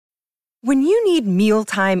When you need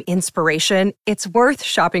mealtime inspiration, it's worth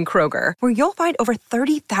shopping Kroger, where you'll find over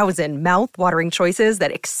 30,000 mouth-watering choices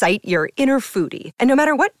that excite your inner foodie. And no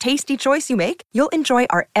matter what tasty choice you make, you'll enjoy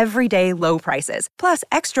our everyday low prices, plus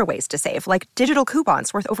extra ways to save, like digital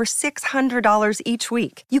coupons worth over $600 each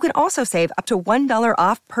week. You can also save up to $1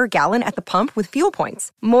 off per gallon at the pump with fuel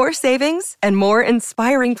points. More savings and more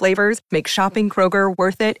inspiring flavors make shopping Kroger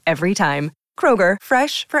worth it every time. Kroger,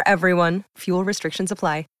 fresh for everyone. Fuel restrictions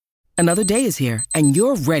apply. Another day is here, and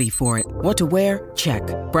you're ready for it. What to wear? Check.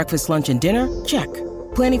 Breakfast, lunch, and dinner? Check.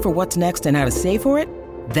 Planning for what's next and how to save for it?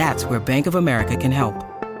 That's where Bank of America can help.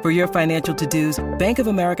 For your financial to-dos, Bank of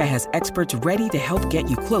America has experts ready to help get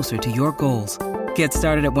you closer to your goals. Get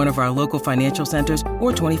started at one of our local financial centers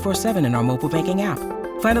or 24/7 in our mobile banking app.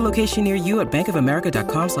 Find a location near you at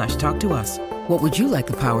bankofamerica.com/talktous. What would you like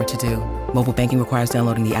the power to do? Mobile banking requires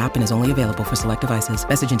downloading the app and is only available for select devices.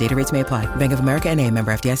 Message and data rates may apply. Bank of America N.A.,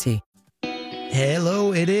 member FDIC.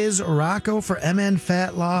 Hello, it is Rocco for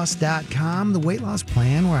mnfatloss.com, the weight loss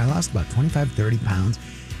plan where I lost about 25-30 pounds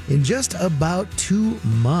in just about 2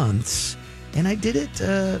 months. And I did it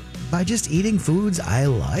by just eating foods I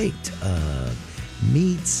liked,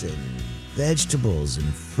 meats and vegetables and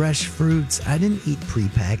fresh fruits. I didn't eat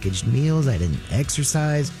prepackaged meals. I didn't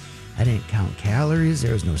exercise. I didn't count calories.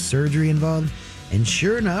 There was no surgery involved. And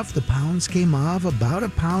sure enough, the pounds came off, about a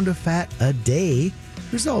pound of fat a day.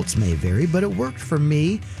 Results may vary, but it worked for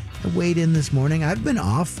me. I weighed in this morning. I've been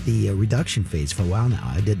off the reduction phase for a while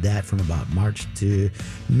now. I did that from about March to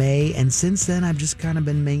May. And since then, I've just kind of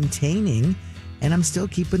been maintaining, and I'm still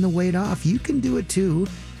keeping the weight off. You can do it too.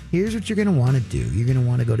 Here's what you're going to want to do. You're going to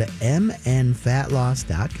want to go to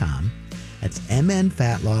mnfatloss.com. That's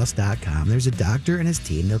mnfatloss.com. There's a doctor and his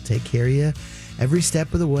team. They'll take care of you every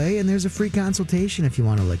step of the way, and there's a free consultation if you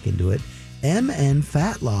want to look into it.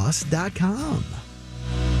 mnfatloss.com.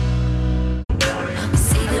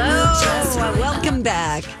 Hello, welcome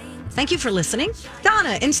back. Thank you for listening.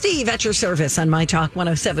 Donna and Steve at your service on My Talk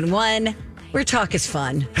 107.1, where talk is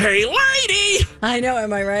fun. Hey, lady! I know,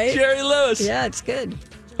 am I right? Jerry Lewis. Yeah, it's good.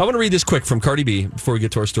 I want to read this quick from Cardi B before we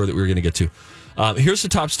get to our story that we were going to get to. Here's the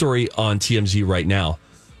top story on TMZ right now.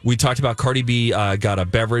 We talked about Cardi B got a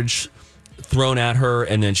beverage thrown at her,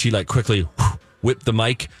 and then she quickly whipped the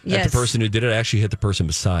mic at the person who did it. I actually hit the person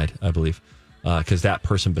beside, I believe, because that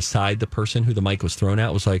person beside the person who the mic was thrown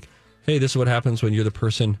at was like, hey, this is what happens when you're the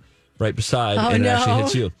person right beside, and it actually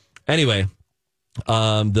hits you. Anyway,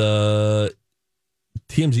 the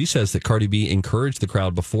TMZ says that Cardi B encouraged the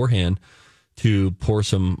crowd beforehand to pour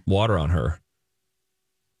some water on her.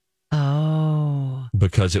 Oh.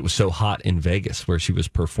 Because it was so hot in Vegas where she was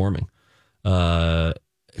performing.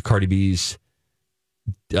 Cardi B's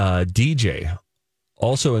DJ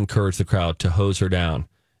also encouraged the crowd to hose her down,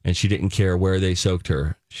 and she didn't care where they soaked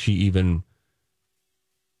her. She even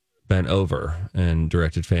bent over and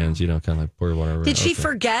directed fans, kind of like pour water. Did she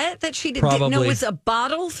forget that she didn't know it was a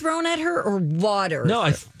bottle thrown at her or water? No,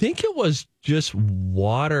 I think it was just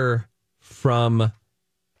water from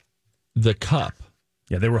the cup.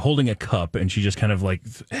 Yeah, they were holding a cup, and she just kind of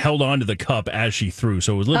held on to the cup as she threw.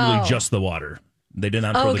 So it was literally just the water. They did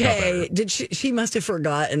not throw the cup at her. Did she must have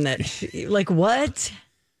forgotten that. What?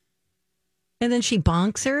 And then she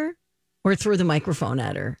bonks her or threw the microphone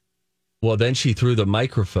at her? Well, then she threw the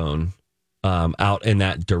microphone out in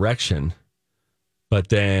that direction. But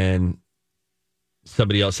then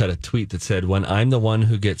somebody else had a tweet that said, when I'm the one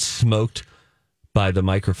who gets smoked by the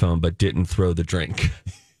microphone but didn't throw the drink.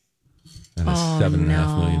 And it's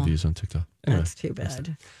 7.5 million views on TikTok. Anyway, that's too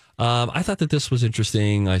bad. I thought that this was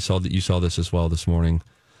interesting. I saw that you saw this as well this morning,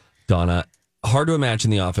 Donna. Hard to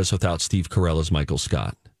imagine The Office without Steve Carell as Michael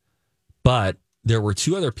Scott. But there were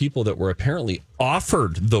two other people that were apparently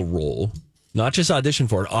offered the role, not just auditioned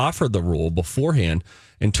for it, offered the role beforehand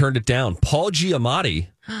and turned it down. Paul Giamatti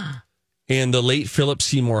and the late Philip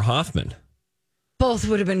Seymour Hoffman. Both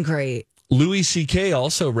would have been great. Louis C.K.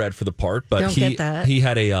 also read for the part, but he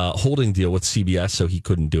had a holding deal with CBS, so he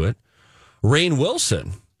couldn't do it. Rainn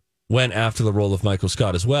Wilson went after the role of Michael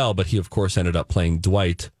Scott as well, but he, of course, ended up playing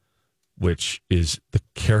Dwight, which is the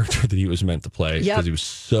character that he was meant to play because he was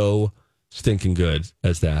so stinking good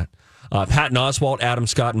as that. Patton Oswalt, Adam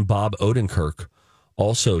Scott, and Bob Odenkirk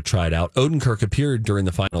also tried out. Odenkirk appeared during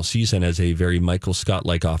the final season as a very Michael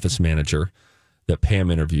Scott-like office manager that Pam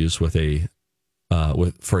interviews with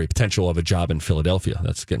for a potential of a job in Philadelphia.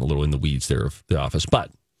 That's getting a little in the weeds there of The Office.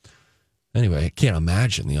 But anyway, I can't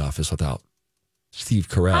imagine The Office without Steve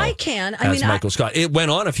Carell. I can. As Michael Scott. It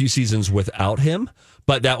went on a few seasons without him,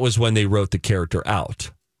 but that was when they wrote the character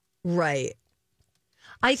out. Right.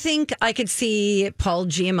 I think I could see Paul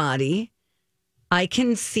Giamatti I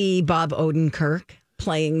can see Bob Odenkirk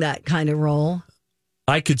playing that kind of role.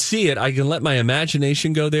 I could see it. I can let my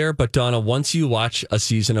imagination go there. But Donna, once you watch a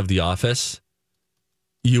season of The Office,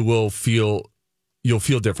 you'll feel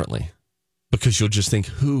differently because you'll just think,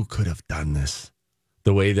 who could have done this?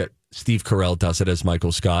 The way that Steve Carell does it as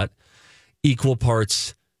Michael Scott. Equal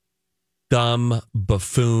parts dumb,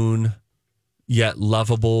 buffoon, yet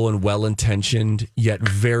lovable and well-intentioned, yet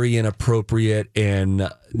very inappropriate and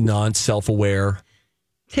non-self-aware.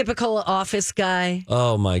 Typical office guy.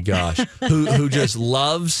 Oh my gosh. who just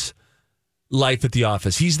loves life at the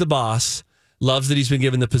office. He's the boss, loves that he's been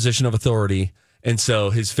given the position of authority. And so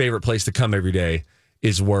his favorite place to come every day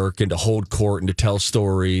is work and to hold court and to tell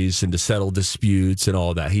stories and to settle disputes and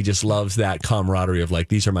all that. He just loves that camaraderie of like,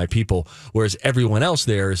 these are my people. Whereas everyone else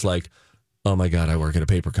there is like, oh my God, I work at a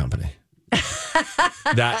paper company.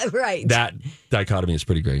 That dichotomy is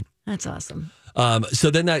pretty great. That's awesome. So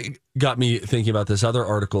then that got me thinking about this other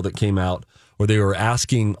article that came out where they were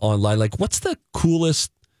asking online, like, what's the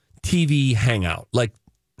coolest TV hangout? Like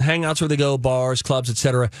hangouts where they go, bars, clubs,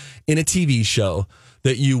 etc. in a TV show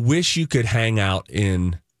that you wish you could hang out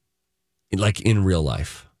in real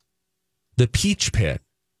life. The Peach Pit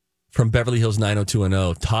from Beverly Hills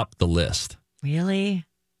 90210 topped the list. Really?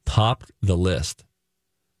 Topped the list.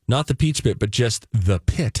 Not the Peach Pit, but just the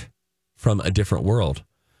Pit from A Different World.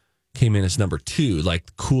 Came in as number 2,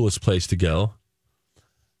 like coolest place to go.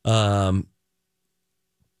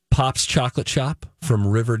 Pop's Chocolate Shop from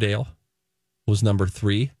Riverdale was number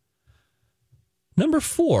 3. Number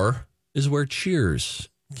 4 is where Cheers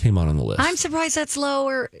came on the list. I'm surprised that's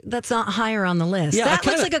lower. That's not higher on the list. Yeah, that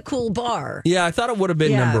looks like a cool bar. Yeah, I thought it would have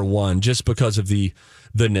been number 1 just because of the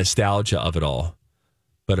nostalgia of it all.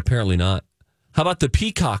 But apparently not. How about the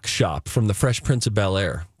Peacock Shop from The Fresh Prince of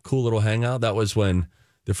Bel-Air? Cool little hangout. That was when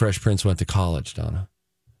the Fresh Prince went to college, Donna.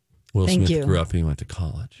 Will Smith grew up and he went to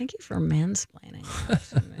college. Thank you for mansplaining.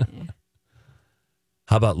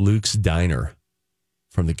 How about Luke's Diner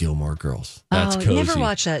from the Gilmore Girls? That's cozy. Never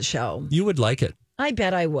watched that show. You would like it. I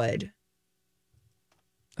bet I would.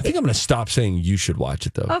 I think I'm going to stop saying you should watch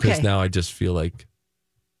it, though. Because now I just feel like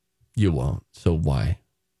you won't. So why?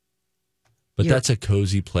 But that's a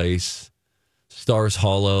cozy place. Stars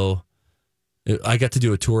Hollow. I got to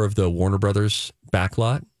do a tour of the Warner Brothers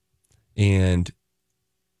backlot. And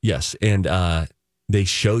yes, and they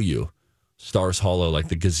show you Stars Hollow, like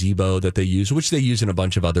the gazebo that they use, which they use in a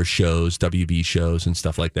bunch of other shows, WB shows and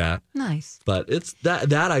stuff like that. Nice. But it's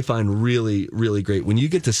that I find really, really great. When you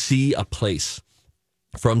get to see a place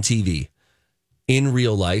from TV in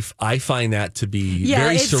real life, I find that to be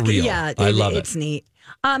very surreal. Yeah, I love it. It's neat.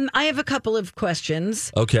 I have a couple of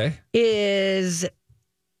questions. Okay. Is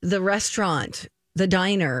the restaurant, the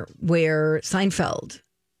diner where Seinfeld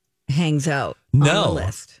hangs out on the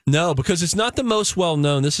list? No, because it's not the most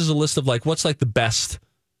well-known. This is a list of like, what's like the best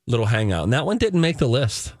little hangout. And that one didn't make the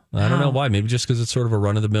list. I don't know why. Maybe just because it's sort of a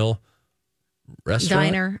run-of-the-mill restaurant.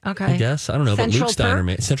 Diner, okay. I guess. I don't know. Central but Luke's Perk?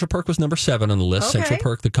 Diner, Central Perk was number 7 on the list. Okay. Central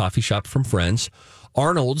Perk, the coffee shop from Friends.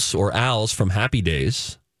 Arnold's or Al's from Happy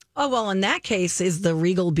Days. Oh, well, in that case, is the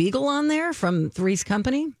Regal Beagle on there from Three's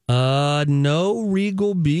Company? No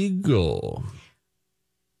Regal Beagle.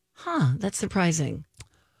 Huh, that's surprising.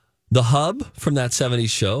 The Hub from that 70s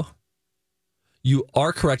show. You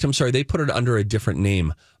are correct. I'm sorry. They put it under a different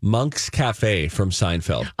name. Monk's Cafe from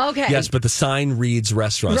Seinfeld. Okay. Yes, but the sign reads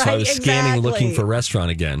restaurant. Right, so I was scanning looking for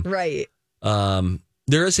restaurant again. Right.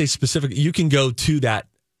 There is a specific, you can go to that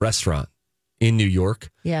restaurant in New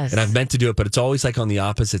York. Yes. And I've meant to do it, but it's always like on the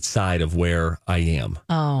opposite side of where I am.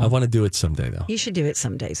 Oh. I want to do it someday, though. You should do it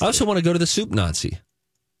someday. I also want to go to the Soup Nazi.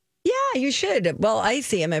 Yeah, you should. Well, I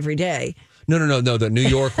see him every day. No, the New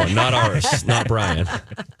York one, not ours, not Brian.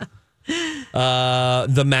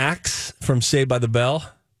 The Max from Saved by the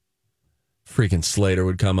Bell. Freaking Slater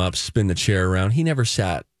would come up, spin the chair around. He never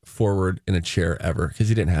sat forward in a chair ever because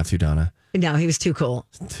he didn't have to, Donna. No, he was too cool.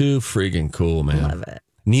 Too freaking cool, man. Love it.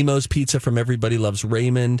 Nemo's Pizza from Everybody Loves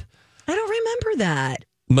Raymond. I don't remember that.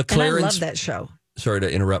 McLaren's, and I love that show. Sorry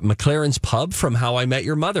to interrupt. McLaren's Pub from How I Met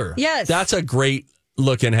Your Mother. Yes. That's a great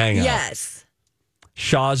looking hangout. Yes.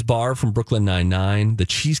 Shaw's Bar from Brooklyn Nine-Nine. The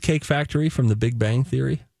Cheesecake Factory from The Big Bang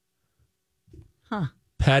Theory. Huh.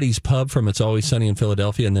 Patty's Pub from It's Always Sunny in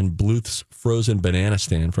Philadelphia. And then Bluth's Frozen Banana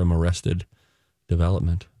Stand from Arrested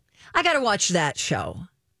Development. I got to watch that show.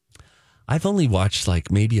 I've only watched like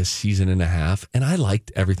maybe a season and a half, and I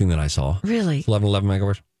liked everything that I saw. Really? 11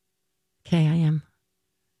 megahertz. Okay, I am.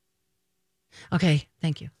 Okay,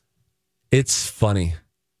 thank you. It's funny.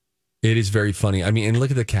 It is very funny. I mean, and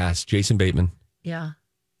look at the cast. Jason Bateman. Yeah.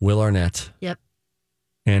 Will Arnett. Yep.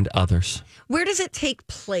 And others. Where does it take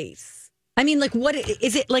place? I mean, like, what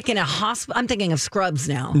is it like in a hospital? I'm thinking of Scrubs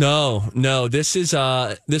now. No. This is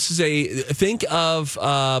think of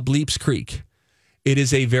Bleeps Creek. It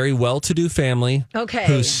is a very well-to-do family. Okay.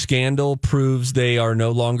 Whose scandal proves they are no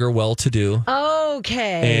longer well-to-do.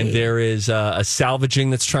 Okay. And there is a salvaging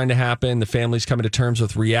that's trying to happen. The family's coming to terms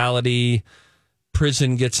with reality.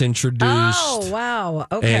 Prison gets introduced. Oh, wow.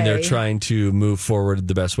 Okay. And they're trying to move forward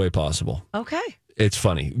the best way possible. Okay. It's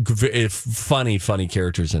funny. Funny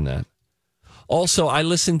characters in that. Also, I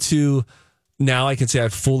listened to, now I can say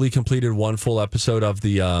I've fully completed one full episode of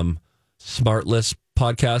the Smartless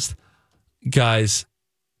podcast. Guys,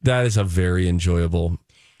 that is a very enjoyable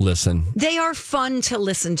listen. They are fun to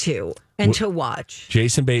listen to and to watch.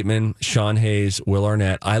 Jason Bateman, Sean Hayes, Will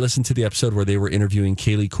Arnett. I listened to the episode where they were interviewing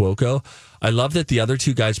Kaylee Cuoco. I love that the other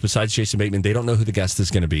two guys, besides Jason Bateman, they don't know who the guest is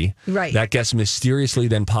going to be. Right. That guest mysteriously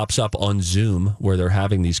then pops up on Zoom where they're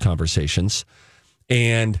having these conversations.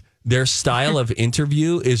 And their style of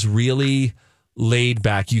interview is really laid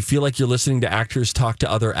back. You feel like you're listening to actors talk to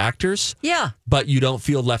other actors. Yeah. But you don't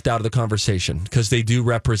feel left out of the conversation because they do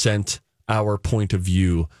represent our point of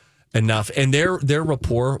view enough. And their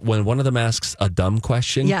rapport, when one of them asks a dumb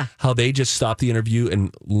question, how they just stop the interview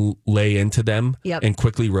and lay into them and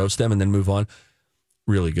quickly roast them and then move on.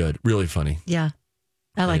 Really good. Really funny. Yeah.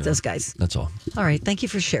 I like those guys. That's all. All right. Thank you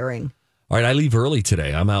for sharing. All right. I leave early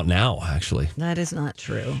today. I'm out now, actually. That is not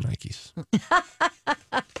true. Nikes.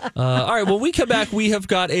 All right. When we come back, we have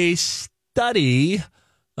got a study.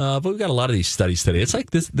 But we've got a lot of these studies today. It's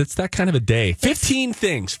like this. That's that kind of a day. 15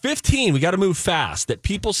 things. 15. We got to move fast that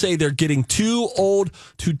people say they're getting too old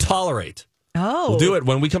to tolerate. Oh. We'll do it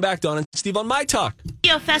when we come back, Dawn and Steve on My Talk.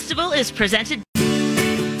 Radio Festival is presented.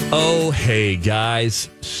 Oh, hey, guys.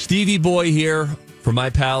 Stevie Boy here for my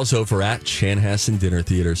pals over at Chanhassen Dinner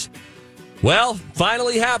Theaters. Well,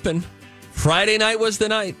 finally happened. Friday night was the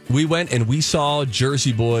night. We went and we saw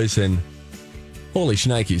Jersey Boys and holy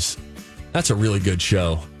shnikes. That's a really good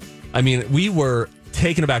show. I mean, we were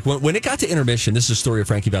taken aback. When it got to intermission, this is a story of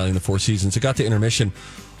Frankie Valli and the Four Seasons. It got to intermission.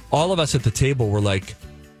 All of us at the table were like,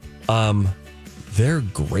 they're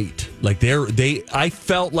great. Like I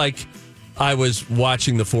felt like I was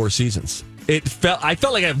watching the Four Seasons. I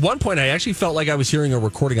felt like at one point I actually felt like I was hearing a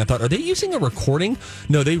recording. I thought, are they using a recording?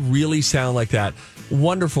 No, they really sound like that.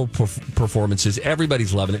 Wonderful performances.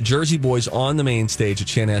 Everybody's loving it. Jersey Boys on the main stage at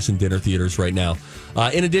Chanhassen Dinner Theaters right now.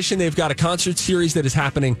 In addition, they've got a concert series that is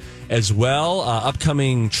happening as well.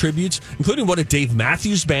 Upcoming tributes, including one of Dave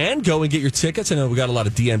Matthews Band. Go and get your tickets. I know we got a lot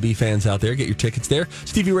of DMB fans out there. Get your tickets there.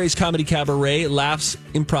 Stevie Ray's Comedy Cabaret, Laughs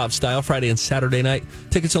Improv Style, Friday and Saturday night.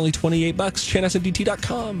 Tickets only $28.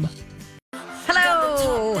 ChanhassenDT.com.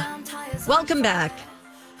 Hello. Welcome back.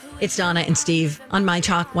 It's Donna and Steve on My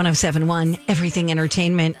Talk 107.1, Everything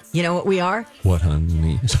Entertainment. You know what we are? What,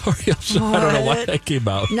 honey? Sorry, I'm sorry. I don't know why that came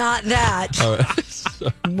out. Not that. All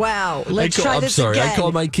right. Wow. Let's try this again. I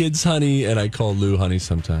call my kids honey, and I call Lou honey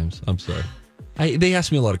sometimes. I'm sorry. They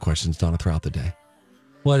ask me a lot of questions, Donna, throughout the day.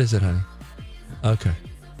 What is it, honey? Okay.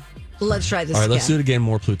 Let's try this again. All right, let's do it again.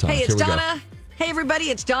 More Plutonic. Hey, it's Donna. Hey, everybody,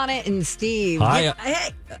 it's Donna and Steve. Hi.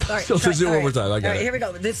 Hey. All right, let's do it one more time. I got it. Here we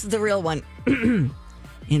go. This is the real one.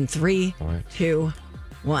 In 3, 2,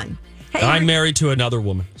 1. Hey, I'm married to another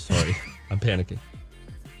woman. Sorry. I'm panicking.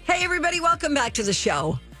 Hey, everybody. Welcome back to the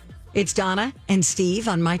show. It's Donna and Steve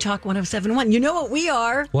on My Talk 107.1. You know what we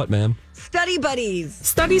are? What, ma'am? Study buddies.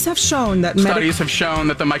 Studies have shown that the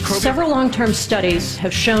microbial... Several long-term studies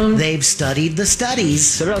have shown... They've studied the studies.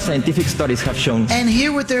 Several scientific studies have shown... And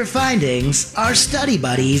here with their findings are study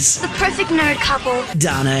buddies. The perfect nerd couple.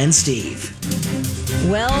 Donna and Steve.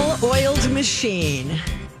 Well-oiled machine.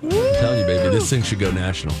 I'm telling you, baby, this thing should go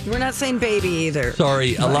national. We're not saying baby either.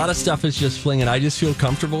 Sorry, a lot of stuff is just flinging. I just feel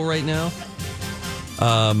comfortable right now.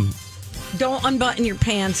 Don't unbutton your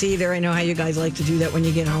pants either. I know how you guys like to do that when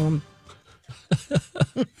you get home.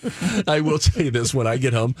 I will tell you this. When I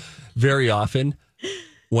get home, very often,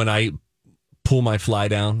 when I pull my fly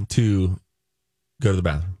down to go to the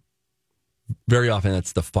bathroom, very often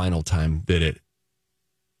that's the final time that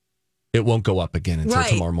it won't go up again until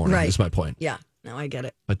tomorrow morning. Is my point. Yeah. No, I get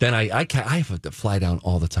it. But then I have to fly down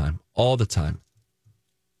all the time. All the time.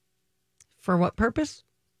 For what purpose?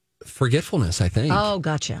 Forgetfulness, I think. Oh,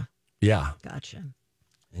 gotcha. Yeah. Gotcha.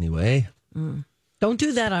 Anyway. Don't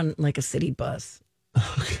do that on like a city bus.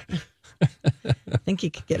 Okay. I think you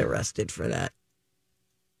could get arrested for that.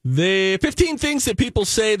 The 15 things that people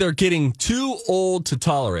say they're getting too old to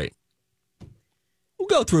tolerate. We'll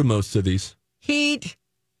go through most of these. Heat.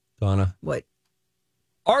 Donna. What?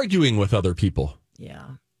 Arguing with other people. Yeah.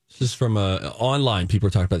 This is from online. People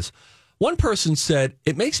are talking about this. One person said,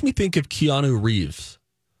 it makes me think of Keanu Reeves.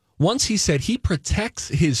 Once he said he protects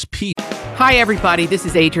his peace. Hi, everybody. This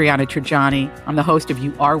is Adriana Trajani. I'm the host of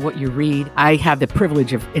You Are What You Read. I have the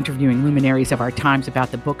privilege of interviewing luminaries of our times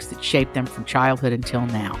about the books that shaped them from childhood until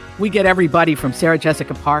now. We get everybody from Sarah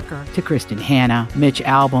Jessica Parker to Kristen Hanna, Mitch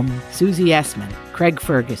Albom, Susie Essman, Craig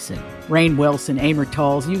Ferguson, Rainn Wilson, Amor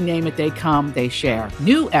Tolls, you name it, they come, they share.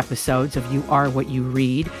 New episodes of You Are What You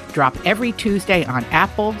Read drop every Tuesday on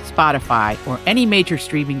Apple, Spotify, or any major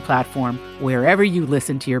streaming platform wherever you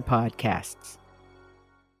listen to your podcasts.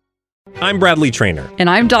 I'm Bradley Trainer. And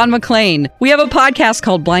I'm Don McClain. We have a podcast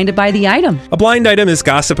called Blinded by the Item. A blind item is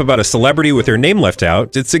gossip about a celebrity with their name left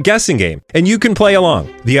out. It's a guessing game, and you can play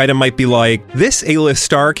along. The item might be like, this A-list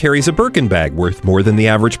star carries a Birkin bag worth more than the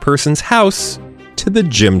average person's house to the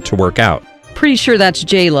gym to work out. Pretty sure that's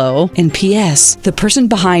J-Lo. And P.S. the person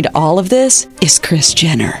behind all of this is Kris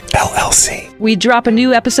Jenner, LLC. We drop a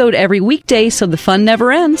new episode every weekday so the fun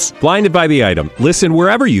never ends. Blinded by the Item. Listen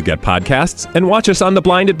wherever you get podcasts and watch us on the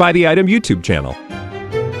Blinded by the Item YouTube channel.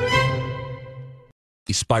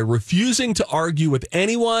 By refusing to argue with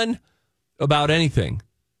anyone about anything.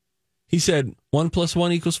 He said 1 +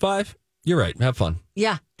 1 = 5. You're right. Have fun.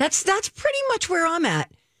 Yeah, that's pretty much where I'm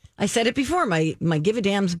at. I said it before. My give a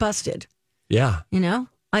damn's busted. Yeah. You know,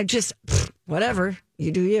 I just, whatever,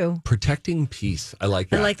 you do you. Protecting peace. I like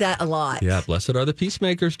that. I like that a lot. Yeah. Blessed are the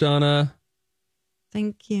peacemakers, Donna.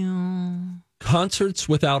 Thank you. Concerts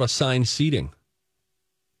without assigned seating.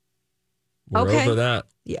 We're over that.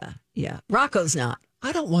 Yeah. Rocco's not.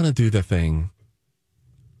 I don't want to do the thing.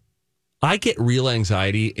 I get real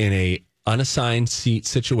anxiety in a unassigned seat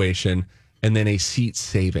situation and then a seat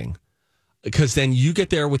saving. Because then you get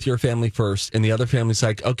there with your family first, and the other family's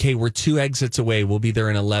like, okay, we're 2 exits away. We'll be there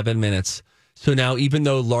in 11 minutes. So now, even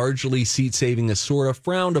though largely seat saving is sort of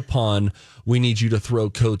frowned upon, we need you to throw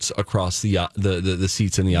coats across the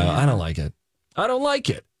seats in the aisle. I don't like it. I don't like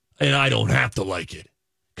it. And I don't have to like it.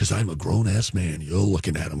 Because I'm a grown-ass man. You're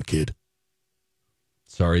looking at him, kid.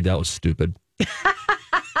 Sorry, that was stupid.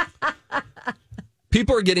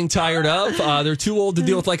 People are getting tired of. They're too old to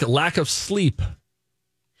deal with like a lack of sleep.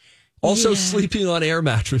 Also, sleeping on air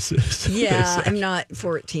mattresses. Yeah, I'm not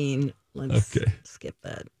 14. Let's skip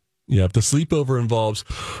that. Yeah, if the sleepover involves,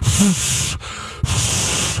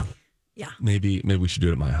 maybe we should do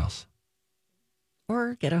it at my house.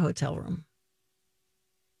 Or get a hotel room.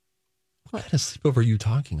 What kind of sleepover are you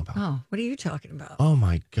talking about? Oh, what are you talking about? Oh,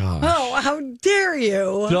 my gosh. Oh, how dare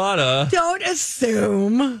you? Donna. Don't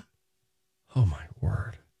assume. Oh, my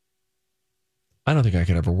word. I don't think I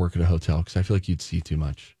could ever work at a hotel because I feel like you'd see too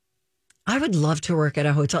much. I would love to work at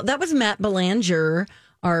a hotel. That was Matt Belanger,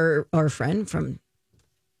 our friend from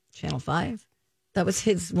Channel 5. That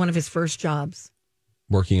was one of his first jobs.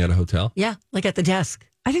 Working at a hotel? Yeah, like at the desk.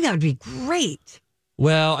 I think that would be great.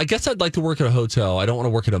 Well, I guess I'd like to work at a hotel. I don't want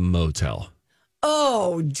to work at a motel.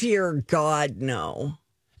 Oh, dear God, no.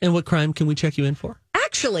 And what crime can we check you in for?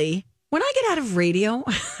 Actually, when I get out of radio...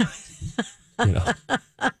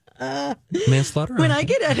 manslaughter? When I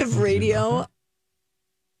get out of radio...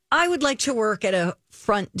 I would like to work at a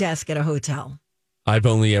front desk at a hotel. I've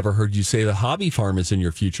only ever heard you say the hobby farm is in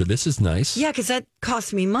your future. This is nice. Yeah, because that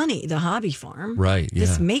costs me money, the hobby farm. Right, yeah.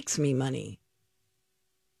 This makes me money.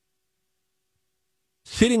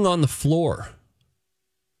 Sitting on the floor.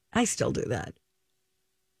 I still do that.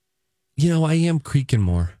 You know, I am creaking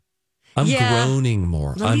more. I'm groaning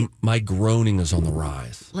more. My groaning is on the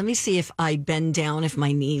rise. Let me see if I bend down, if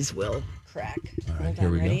my knees will crack. All right, here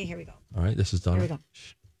we go. Here we go. All right, this is done. Here we go.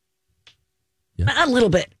 Yeah. A little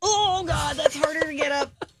bit. Oh, God, that's harder to get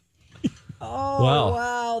up. Oh,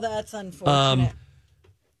 wow, that's unfortunate.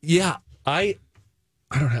 Yeah, I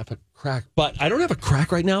don't have a crack, but I don't have a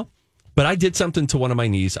crack right now. But I did something to one of my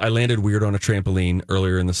knees. I landed weird on a trampoline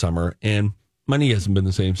earlier in the summer, and my knee hasn't been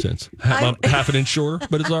the same since. I'm half an inch shorter,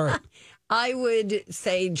 but it's all right. I would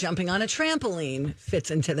say jumping on a trampoline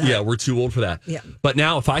fits into that. Yeah, we're too old for that. Yeah. But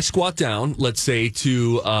now if I squat down, let's say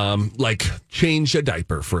to like change a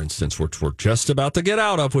diaper, for instance, which we're just about to get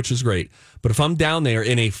out of, which is great. But if I'm down there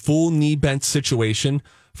in a full knee bent situation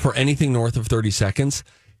for anything north of 30 seconds,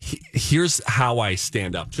 here's how I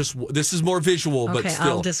stand up. This is more visual, but still.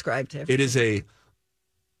 I'll describe to everybody. It is a...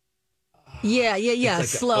 Yeah. Like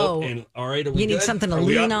slow. All right, you need something to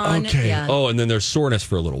lean on. Okay. Yeah. Oh, and then there's soreness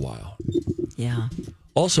for a little while. Yeah.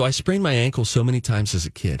 Also, I sprained my ankle so many times as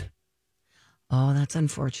a kid. Oh, that's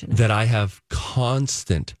unfortunate. That I have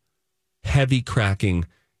constant heavy cracking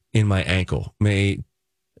in my ankle. May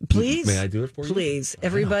I do it for you? Please,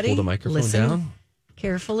 everybody. Hold the microphone listen down.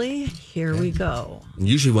 Carefully. Here we go. And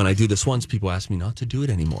usually when I do this once, people ask me not to do it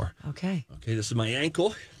anymore. Okay. Okay, this is my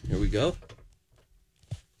ankle. Here we go.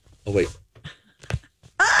 Oh, wait.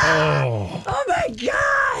 Oh my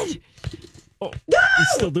God. Oh, no! He's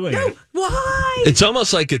still doing it. Why? It's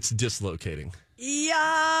almost like it's dislocating. Yeah,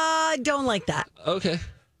 I don't like that. Okay.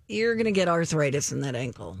 You're going to get arthritis in that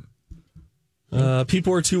ankle.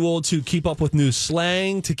 People are too old to keep up with new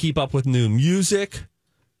slang, to keep up with new music.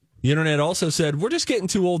 The internet also said, we're just getting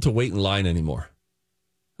too old to wait in line anymore.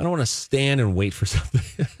 I don't want to stand and wait for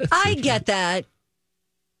something. I get that.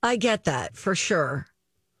 I get that for sure.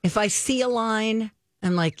 If I see a line,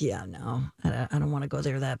 I'm like, yeah, no, I don't want to go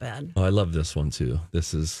there that bad. Oh, I love this one too.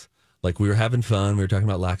 This is like we were having fun. We were talking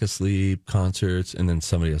about lack of sleep, concerts, and then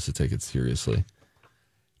somebody has to take it seriously.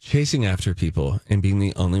 Chasing after people and being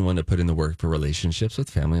the only one to put in the work for relationships with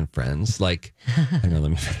family and friends. Like, hang on, let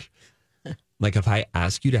me finish. Like if I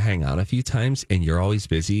ask you to hang out a few times and you're always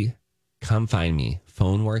busy, come find me.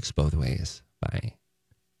 Phone works both ways. Bye.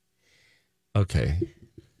 Okay,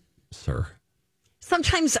 sir.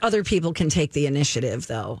 Sometimes other people can take the initiative,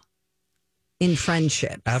 though, in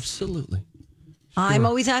friendships. Absolutely. Sure. I'm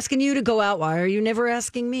always asking you to go out. Why are you never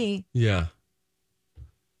asking me? Yeah.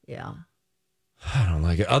 Yeah. I don't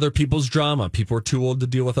like it. Other people's drama. People are too old to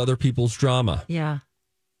deal with other people's drama. Yeah.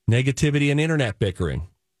 Negativity and internet bickering.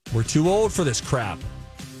 We're too old for this crap.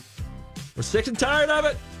 We're sick and tired of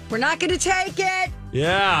it. We're not going to take it.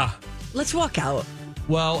 Yeah. Let's walk out.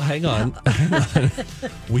 Well, hang on. Hang on.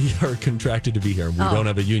 We are contracted to be here. We don't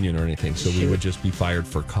have a union or anything, so we would just be fired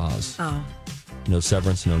for cause. Oh. No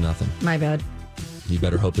severance, no nothing. My bad. You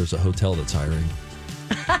better hope there's a hotel that's hiring.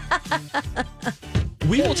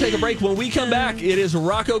 We will take a break. When we come back, it is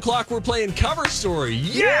Rocco Clock. We're playing Cover Story.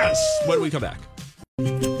 Yes! When we come back.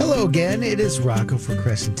 Hello again. It is Rocco for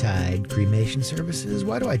Crescent Tide Cremation Services.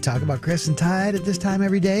 Why do I talk about Crescent Tide at this time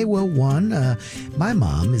every day? Well, one, my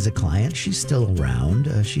mom is a client. She's still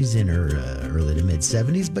around. She's in her early to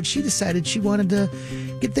mid-70s, but she decided she wanted to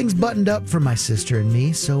get things buttoned up for my sister and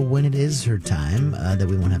me. So when it is her time, that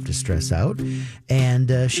we won't have to stress out,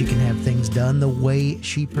 and she can have things done the way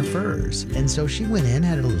she prefers. And so she went in,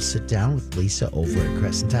 had a little sit down with Lisa over at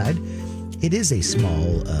Crescent Tide. It is a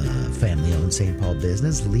small family-owned St. Paul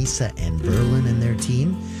business, Lisa and Berlin and their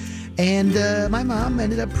team. And my mom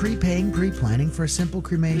ended up pre-planning for a simple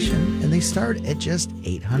cremation, and they start at just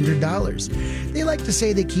 $800. They like to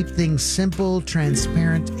say they keep things simple,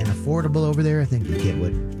 transparent, and affordable over there. I think they get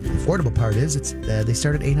what the affordable part is. It's they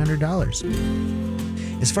start at $800.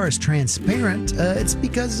 As far as transparent, it's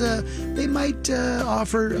because they might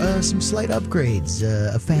offer some slight upgrades,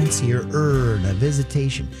 a fancier urn, a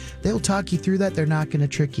visitation. They'll talk you through that. They're not going to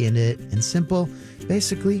trick you into it. And simple,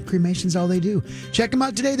 basically, cremation's all they do. Check them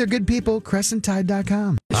out today. They're good people.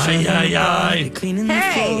 CrescentTide.com. Hey!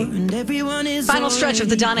 Final stretch of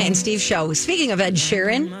the Donna and Steve show. Speaking of Ed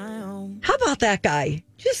Sheeran, how about that guy?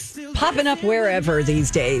 Just popping up wherever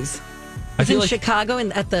these days. He's in Chicago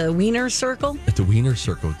at the Wiener Circle. At the Wiener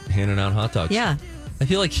Circle, handing out hot dogs. Yeah. I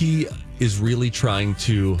feel like he is really trying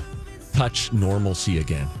to touch normalcy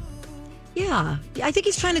again. Yeah. I think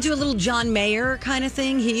he's trying to do a little John Mayer kind of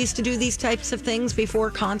thing. He used to do these types of things before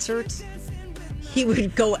concerts. He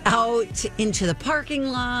would go out into the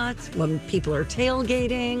parking lot when people are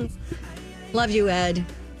tailgating. Love you, Ed.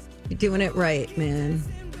 You're doing it right, man.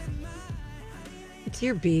 It's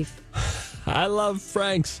your beef. I love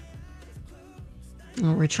Frank's.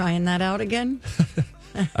 Oh, we're trying that out again?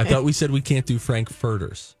 I thought we said we can't do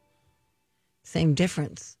Frankfurters. Same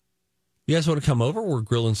difference. You guys want to come over? We're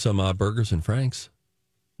grilling some burgers and Frank's.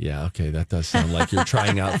 Yeah, okay. That does sound like you're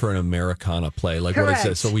trying out for an Americana play. Like Correct. What is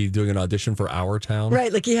this? So we doing an audition for Our Town?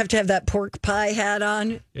 Right, like you have to have that pork pie hat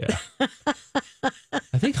on. Yeah.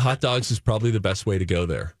 I think hot dogs is probably the best way to go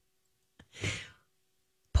there.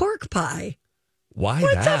 Pork pie? Why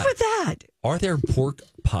What's that? up with that? Are there pork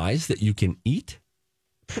pies that you can eat?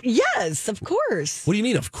 Yes, of course. What do you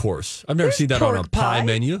mean, of course? I've never seen that on a pie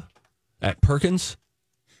menu at Perkins.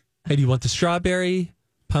 Hey, do you want the strawberry,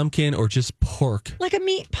 pumpkin, or just pork? Like a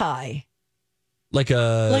meat pie. Like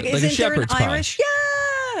a shepherd's pie. Irish?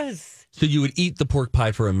 Yes. So you would eat the pork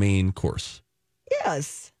pie for a main course?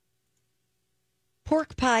 Yes.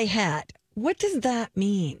 Pork pie hat. What does that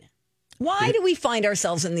mean? Why do we find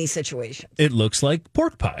ourselves in these situations? It looks like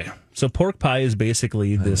pork pie. So pork pie is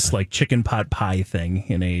basically this like chicken pot pie thing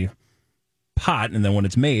in a pot, and then when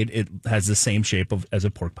it's made, it has the same shape as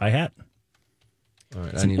a pork pie hat. All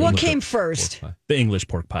right, what came first? The English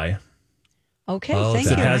pork pie. Okay, thank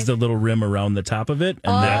you. It has the little rim around the top of it,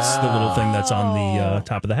 and that's the little thing that's on the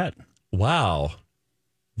top of the hat. Wow.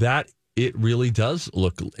 It really does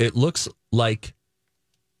look, it looks like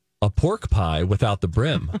a pork pie without the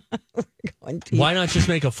brim. Why not just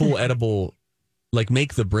make a full edible Like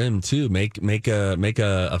make the brim too. Make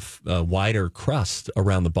a wider crust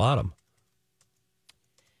around the bottom.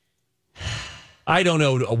 I don't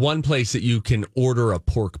know one place that you can order a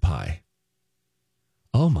pork pie.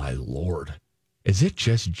 Oh my Lord. Is it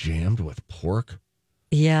just jammed with pork?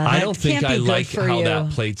 Yeah. I don't think I like how that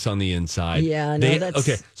plate's on the inside. Yeah, no, that's...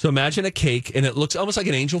 Okay, so imagine a cake, and it looks almost like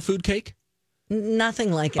an angel food cake.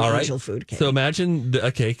 Nothing like an angel food cake. So imagine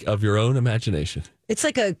a cake of your own imagination. It's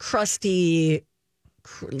like a crusty,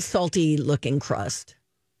 salty-looking crust.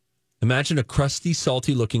 Imagine a crusty,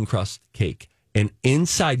 salty-looking crust cake, and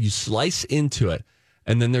inside you slice into it,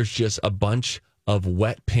 and then there's just a bunch of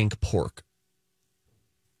wet pink pork.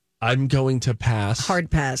 I'm going to pass.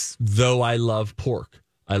 Hard pass. Though I love pork.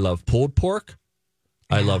 I love pulled pork.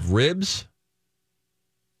 Yeah. I love ribs.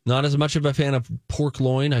 Not as much of a fan of pork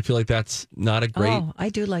loin. I feel like that's not a great... Oh, I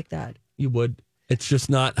do like that. You would. It's just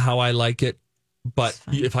not how I like it. But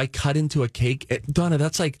if I cut into a cake... Donna,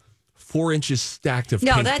 that's like 4 inches stacked of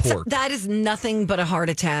pink pork. That is nothing but a heart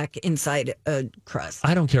attack inside a crust.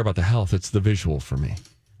 I don't care about the health. It's the visual for me.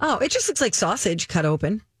 Oh, it just looks like sausage cut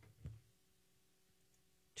open.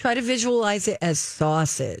 Try to visualize it as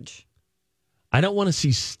sausage. I don't want to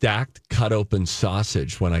see stacked, cut open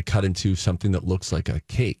sausage when I cut into something that looks like a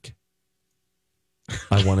cake.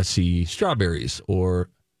 I want to see strawberries or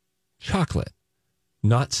chocolate,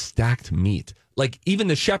 not stacked meat. Like even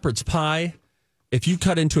the shepherd's pie, if you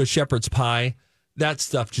cut into a shepherd's pie, that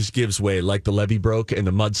stuff just gives way. Like the levee broke and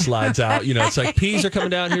the mud slides out. You know, it's like peas are coming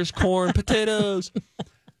down. Here's corn, potatoes.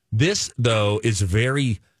 This, though, is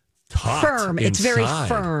very taut firm. Inside. It's very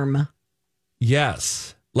firm.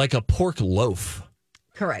 Yes. Like a pork loaf.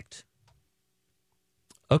 Correct.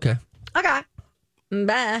 Okay. Okay.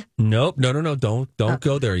 Bye. Nope. No. Don't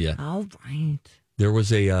go there yet. All right. There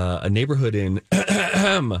was a neighborhood in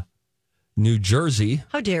New Jersey.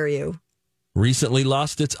 How dare you? Recently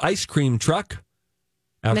lost its ice cream truck.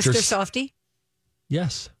 Mr. Softy?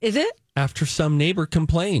 Yes. Is it? After some neighbor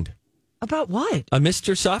complained. About what? A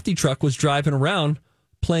Mr. Softy truck was driving around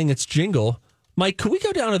playing its jingle. Mike, could we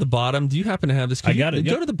go down to the bottom? Do you happen to have this? I got it.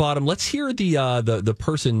 Go to the bottom. Let's hear the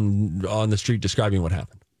person on the street describing what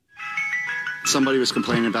happened. Somebody was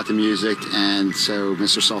complaining about the music, and so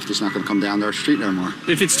Mr. Softy's not going to come down our street no more.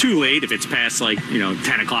 If it's too late, if it's past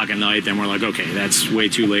 10 o'clock at night, then we're like, okay, that's way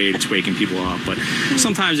too late. It's waking people up. But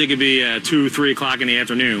sometimes it could be 2, 3 o'clock in the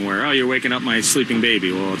afternoon where, oh, you're waking up my sleeping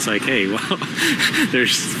baby. Well, it's like, hey,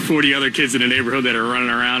 there's 40 other kids in the neighborhood that are running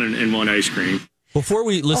around and want ice cream. Before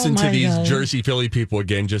we listen to these Jersey Philly people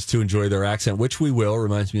again, just to enjoy their accent, which we will,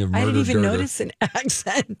 reminds me of Murder I didn't even Girder. notice an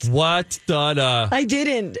accent. What, Donna? I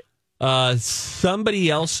didn't. Somebody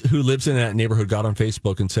else who lives in that neighborhood got on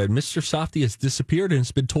Facebook and said, Mr. Softy has disappeared and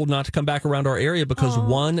has been told not to come back around our area because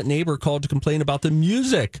one neighbor called to complain about the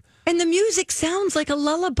music. And the music sounds like a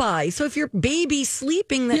lullaby. So if your baby's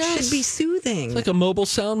sleeping, that should be soothing. It's like a mobile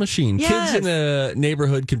sound machine. Yes. Kids in the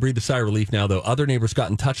neighborhood can breathe a sigh of relief now, though. Other neighbors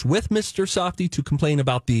got in touch with Mr. Softy to complain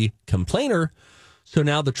about the complainer. So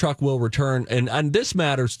now the truck will return. And this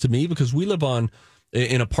matters to me because we live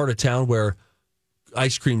in a part of town where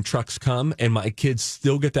ice cream trucks come, and my kids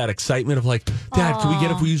still get that excitement of like, Dad, can we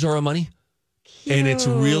get it if we use our own money? Cute. And it's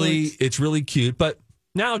really cute. But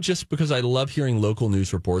now, just because I love hearing local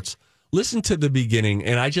news reports, listen to the beginning,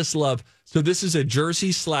 and I just love. So this is a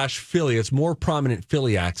Jersey/Philly. It's more prominent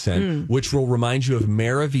Philly accent, which will remind you of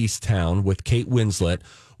Mare of Easttown with Kate Winslet,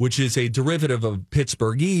 which is a derivative of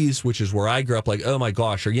Pittsburghese, which is where I grew up. Like, oh my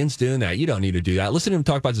gosh, are Yins doing that? You don't need to do that. Listen to him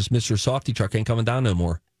talk about this Mr. Softy truck ain't coming down no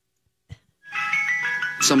more.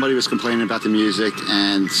 Somebody was complaining about the music,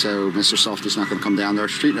 and so Mr. Softy's not going to come down our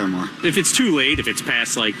street no more. If it's too late, if it's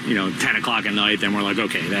past 10 o'clock at night, then we're like,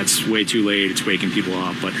 okay, that's way too late. It's waking people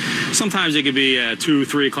up. But sometimes it could be 2,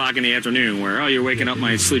 3 o'clock in the afternoon where, oh, you're waking up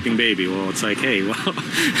my sleeping baby. Well, it's like, hey,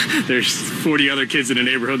 there's 40 other kids in the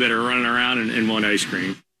neighborhood that are running around and want ice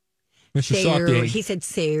cream. Mr. Softy. He said,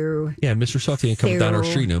 Sue. Yeah, Mr. Softy ain't coming down our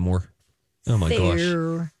street no more. Oh my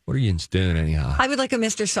gosh. What are you doing anyhow? I would like a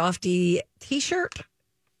Mr. Softy t-shirt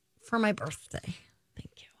for my birthday.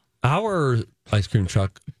 Thank you. Our ice cream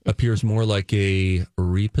truck appears more like a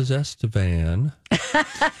repossessed van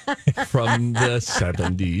from the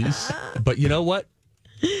 70s. But you know what?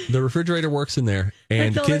 The refrigerator works in there,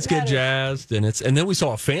 and kids get jazzed, and then we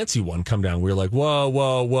saw a fancy one come down. We were like,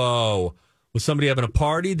 whoa. Was somebody having a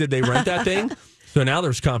party? Did they rent that thing? So now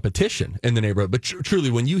there's competition in the neighborhood. But truly,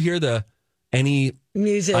 when you hear any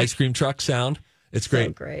music ice cream truck sound, it's great.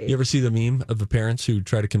 So great. You ever see the meme of the parents who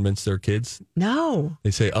try to convince their kids? No.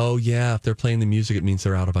 They say, oh, yeah, if they're playing the music, it means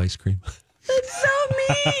they're out of ice cream. That's so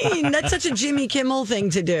mean? That's such a Jimmy Kimmel thing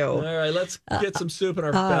to do. All right, let's get some soup in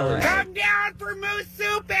our belly. Come down for moose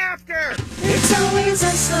soup after. It's always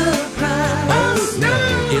a surprise. Oh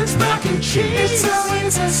no, it's mac and cheese. It's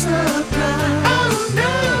always a surprise. Oh no,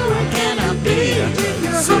 I cannot be with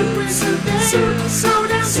your hungry soup. So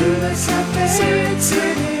down soup, it's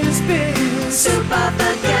in his biz. Soup of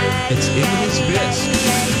the day. It's in his biz.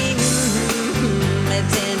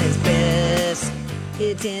 It's in his biz.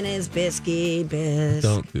 It's in his bisky biz.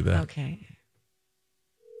 Don't do that. Okay.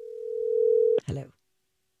 Hello.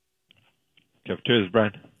 Cafeteria's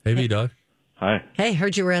Brian. Hey, B-Dog. Hi. Hey,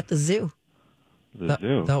 heard you were at the zoo. The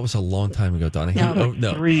zoo. That was a long time ago, Donna.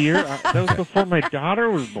 No. 3 years? That was before my daughter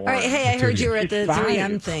was born. All right, hey, I heard you were at the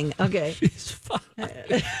 3M thing. Okay. She's fine.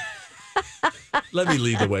 Let me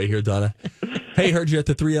lead the way here, Donna. Hey, heard you at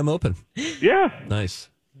the 3M Open. Yeah. Nice.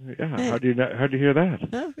 Yeah. How'd you hear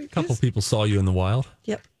that? A couple people saw you in the wild.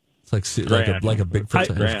 Yep. It's like a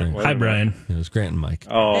Bigfoot. Hi, Brian. It was Grant and Mike.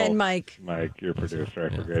 Oh, and Mike. Mike, your producer.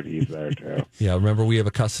 I forget he's there too. Yeah, remember we have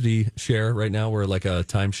a custody share right now. We're like a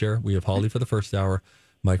timeshare. We have Holly for the first hour,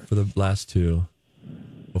 Mike for the last two.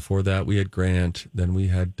 Before that, we had Grant. Then we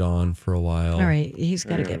had Dawn for a while. All right, he's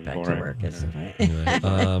got to get back to work.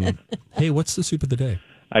 Anyway, hey, what's the soup of the day?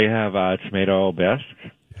 I have tomato bisque.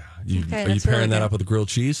 Yeah, are you pairing that up with a grilled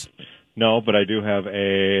cheese? No, but I do have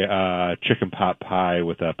a chicken pot pie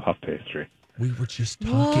with a puff pastry. We were just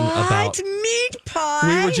talking about meat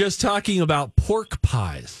pie. We were just talking about pork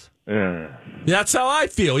pies. That's how I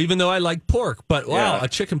feel, even though I like pork. But wow, a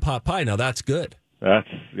chicken pot pie. Now that's good.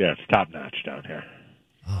 It's top notch down here.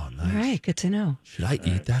 Oh, nice. All right, good to know. Should I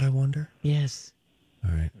eat that, I wonder? Yes.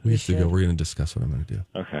 All right. We have to go. We're going to discuss what I'm going to do.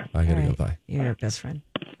 Okay. I got to go. Bye. You're your best friend.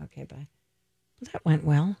 Okay, bye. That went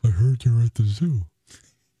well. I heard you're at the zoo.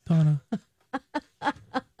 Donna.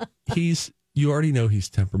 You already know he's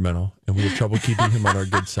temperamental, and we have trouble keeping him on our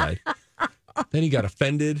good side. Then he got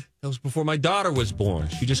offended. That was before my daughter was born.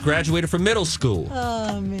 She just graduated from middle school.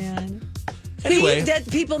 Oh, man. Anyway.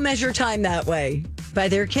 People measure time that way by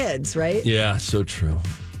their kids, right? Yeah, so true.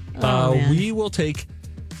 We will take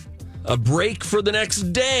a break for the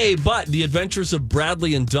next day, but the Adventures of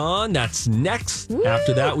Bradley and Dawn, that's next. Woo!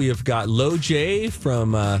 After that, we have got Lo J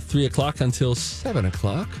from 3 o'clock until 7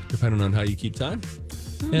 o'clock, depending on how you keep time.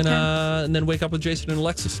 Okay. And then wake up with Jason and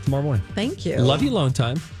Alexis tomorrow morning. Thank you. Love you long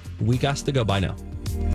time. We got to go. Bye now.